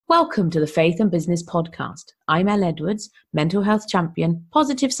Welcome to the Faith and Business Podcast. I'm Elle Edwards, mental health champion,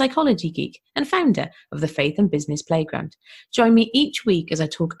 positive psychology geek, and founder of the Faith and Business Playground. Join me each week as I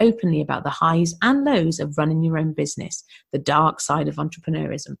talk openly about the highs and lows of running your own business, the dark side of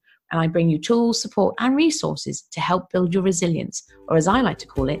entrepreneurism, and I bring you tools, support, and resources to help build your resilience, or as I like to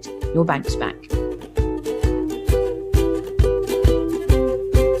call it, your bounce back.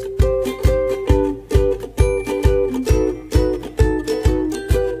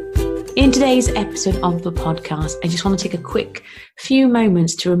 In today's episode of the podcast, I just want to take a quick few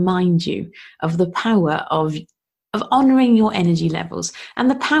moments to remind you of the power of honouring your energy levels and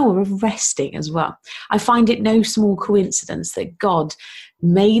the power of resting as well. I find it no small coincidence that God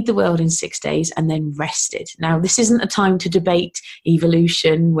made the world in 6 days and then rested. Now, this isn't a time to debate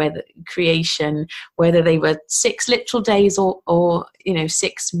evolution, whether creation, whether they were 6 literal days or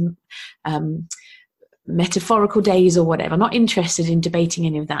 6 metaphorical days or whatever. I'm not interested in debating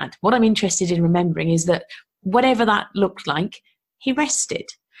any of that. What I'm interested in remembering is that whatever that looked like, he rested.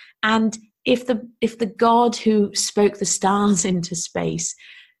 And if the God who spoke the stars into space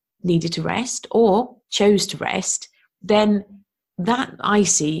needed to rest or chose to rest, then that I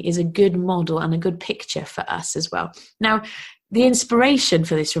see is a good model and a good picture for us as well. Now, the inspiration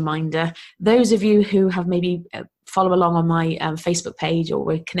for this reminder, those of you who have maybe follow along on my Facebook page or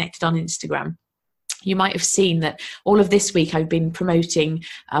we're connected on Instagram, you might have seen that all of this week I've been promoting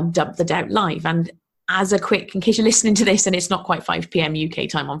Dump the Doubt Live. And as a quick, in case you're listening to this and it's not quite 5 p.m. UK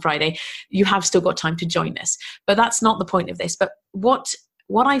time on Friday, you have still got time to join us. But that's not the point of this. But what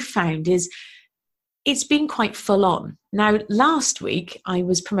I found is it's been quite full on. Now, last week I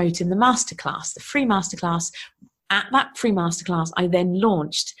was promoting the masterclass, the free masterclass. At that free masterclass, I then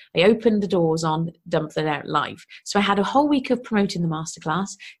I opened the doors on Dump That Out Live. So I had a whole week of promoting the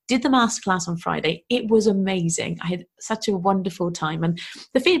masterclass, did the masterclass on Friday. It was amazing. I had such a wonderful time. And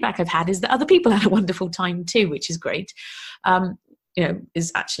the feedback I've had is that other people had a wonderful time too, which is great.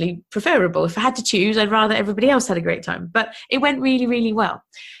 Is actually preferable. If I had to choose, I'd rather everybody else had a great time. But it went really, really well.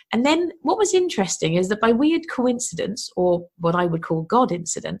 And then what was interesting is that by weird coincidence, or what I would call God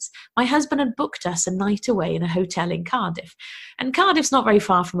incidence, my husband had booked us a night away in a hotel in Cardiff. And Cardiff's not very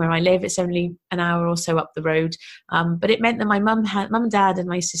far from where I live. It's only an hour or so up the road. But it meant that my mum and dad and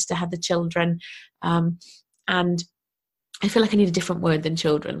my sister had the children. And I feel like I need a different word than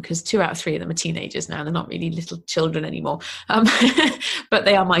children because 2 out of 3 of them are teenagers now. They're not really little children anymore, but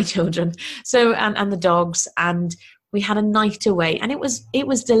they are my children. So, and the dogs, and we had a night away, and it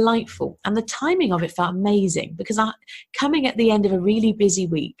was delightful. And the timing of it felt amazing because coming at the end of a really busy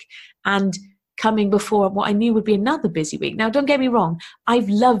week and coming before what I knew would be another busy week. Now, don't get me wrong. I've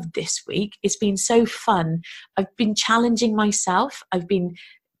loved this week. It's been so fun. I've been challenging myself. I've been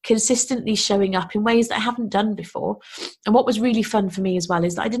consistently showing up in ways that I haven't done before. And what was really fun for me as well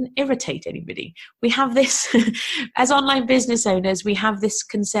is that I didn't irritate anybody. We have this, as online business owners, we have this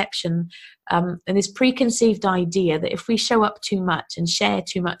conception and this preconceived idea that if we show up too much and share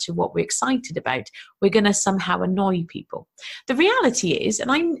too much of what we're excited about, we're going to somehow annoy people. The reality is, and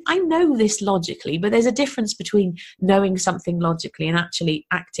I know this logically, but there's a difference between knowing something logically and actually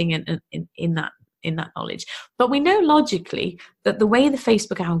acting in that knowledge. But we know logically that the way the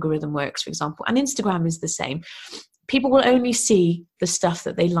Facebook algorithm works, for example, and Instagram is the same, people will only see the stuff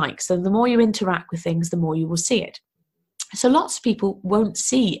that they like. So the more you interact with things, the more you will see it. So lots of people won't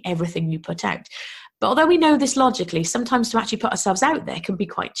see everything you put out. But although we know this logically, sometimes to actually put ourselves out there can be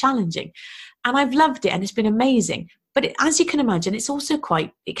quite challenging. And I've loved it and it's been amazing. But as you can imagine,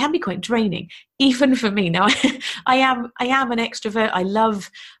 it can be quite draining, even for me. Now, I am an extrovert.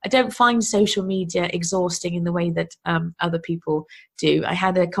 I don't find social media exhausting in the way that other people do. I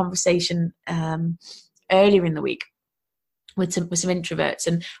had a conversation earlier in the week with some introverts,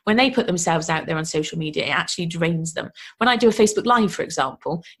 and when they put themselves out there on social media, it actually drains them. When I do a Facebook Live, for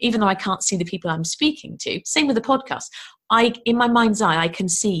example, even though I can't see the people I'm speaking to, same with the podcast, in my mind's eye, I can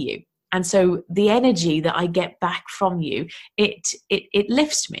see you. And so the energy that I get back from you, it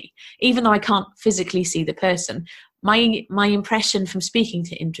lifts me, even though I can't physically see the person. My impression from speaking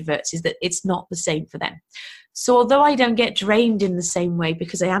to introverts is that it's not the same for them. So although I don't get drained in the same way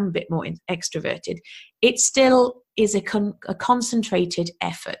because I am a bit more extroverted, it still is a concentrated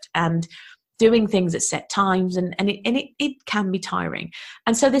effort and doing things at set times, and it can be tiring.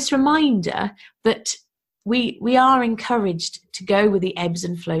 And so this reminder that we are encouraged to go with the ebbs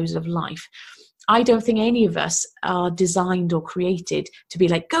and flows of life. I don't think any of us are designed or created to be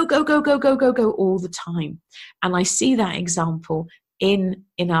like, go, go, go, go, go, go, go all the time. And I see that example in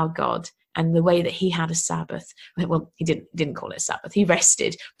our God and the way that he had a Sabbath. Well, he didn't call it a Sabbath. He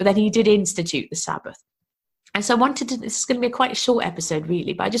rested, but then he did institute the Sabbath. And so this is going to be quite a short episode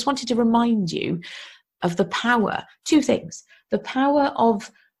really, but I just wanted to remind you of the power, two things, the power of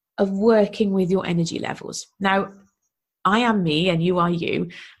working with your energy levels. Now, I am me and you are you,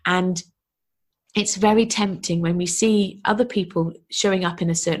 and it's very tempting when we see other people showing up in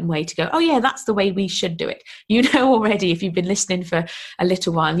a certain way to go, oh yeah, that's the way we should do it. You know already, if you've been listening for a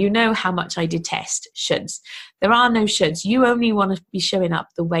little while, you know how much I detest shoulds. There are no shoulds. You only want to be showing up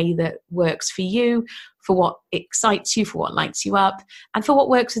the way that works for you, for what excites you, for what lights you up, and for what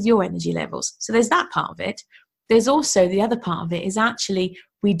works with your energy levels. So there's that part of it. There's also the other part of it is actually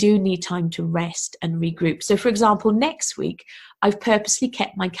we do need time to rest and regroup. So for example, next week, I've purposely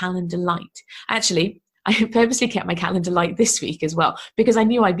kept my calendar light. Actually, I purposely kept my calendar light this week as well, because I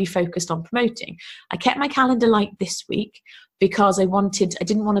knew I'd be focused on promoting. I kept my calendar light this week because I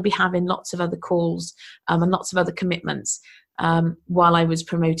didn't want to be having lots of other calls and lots of other commitments while I was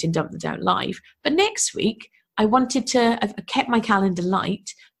promoting Dump the Doubt Live. But next week, I've kept my calendar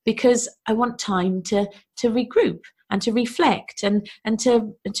light because I want time to regroup and to reflect and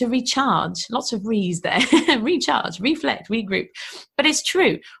to recharge. Lots of re's there. Recharge, reflect, regroup. But it's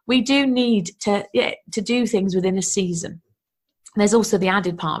true. We do need to do things within a season. There's also the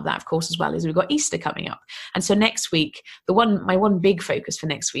added part of that, of course, as well, is we've got Easter coming up. And so next week, my one big focus for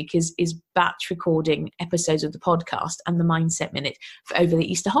next week is batch recording episodes of the podcast and the Mindset Minute for over the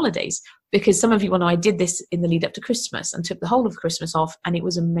Easter holidays. Because some of you will know I did this in the lead up to Christmas and took the whole of Christmas off, and it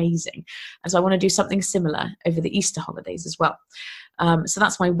was amazing. And so I want to do something similar over the Easter holidays as well. So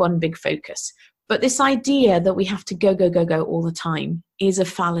that's my one big focus. But this idea that we have to go all the time is a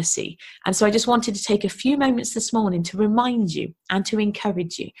fallacy. And so I just wanted to take a few moments this morning to remind you and to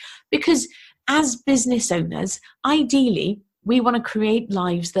encourage you. Because as business owners, ideally, we want to create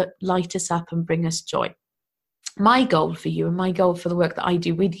lives that light us up and bring us joy. My goal for you and my goal for the work that I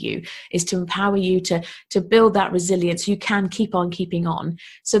do with you is to empower you to build that resilience so you can keep on keeping on,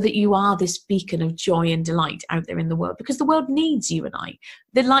 so that you are this beacon of joy and delight out there in the world, because the world needs you and I.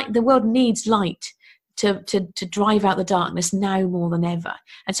 The world needs light to drive out the darkness now more than ever.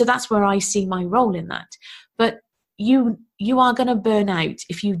 And so that's where I see my role in that. But you are going to burn out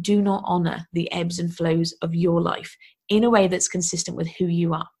if you do not honor the ebbs and flows of your life in a way that's consistent with who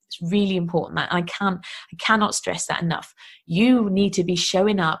you are. It's really important that I cannot stress that enough. You need to be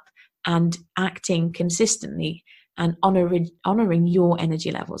showing up and acting consistently and honoring your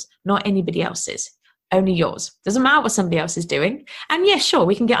energy levels, not anybody else's, only yours. Doesn't matter what somebody else is doing. And yes, sure,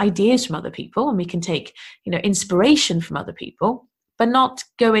 we can get ideas from other people and we can take, inspiration from other people, but not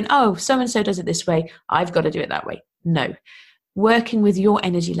going, oh, so-and-so does it this way, I've got to do it that way. No. Working with your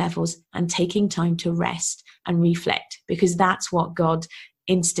energy levels and taking time to rest and reflect, because that's what God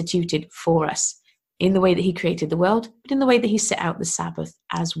instituted for us in the way that he created the world, but in the way that he set out the Sabbath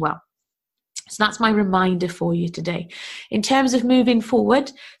as well. So that's my reminder for you today. In terms of moving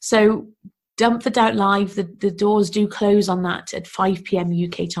forward, so Dump the Doubt Live, the doors do close on that at 5 p.m.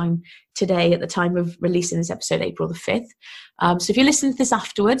 UK time today at the time of releasing this episode, April the 5th. So if you listen to this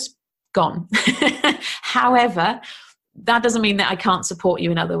afterwards, gone. However, that doesn't mean that I can't support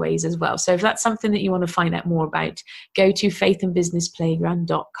you in other ways as well. So if that's something that you want to find out more about, go to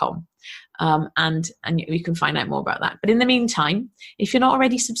faithandbusinessplayground.com and you can find out more about that. But in the meantime, if you're not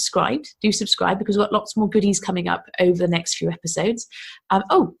already subscribed, do subscribe, because we've got lots more goodies coming up over the next few episodes. And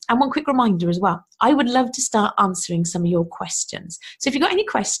one quick reminder as well. I would love to start answering some of your questions. So if you've got any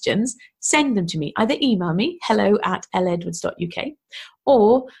questions, send them to me. Either email me, hello@ledwards.uk,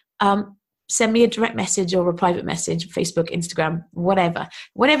 or send me a direct message or a private message, Facebook, Instagram,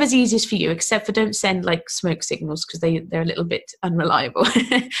 whatever's easiest for you, except for don't send like smoke signals, because they're a little bit unreliable.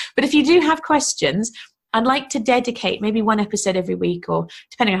 But if you do have questions, I'd like to dedicate maybe one episode every week, or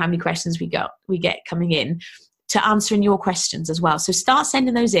depending on how many questions we get coming in, to answering your questions as well. So start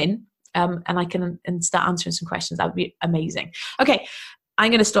sending those in, and I can start answering some questions. That would be amazing. Okay. I'm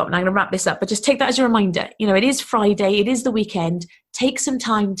going to stop and I'm going to wrap this up, but just take that as a reminder. It is Friday, it is the weekend. Take some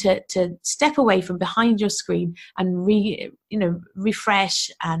time to step away from behind your screen and refresh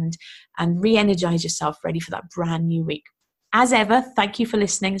and re-energize yourself, ready for that brand new week. As ever, thank you for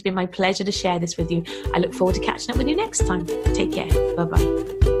listening. It's been my pleasure to share this with you. I look forward to catching up with you next time. Take care.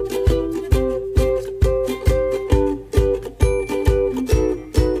 Bye-bye.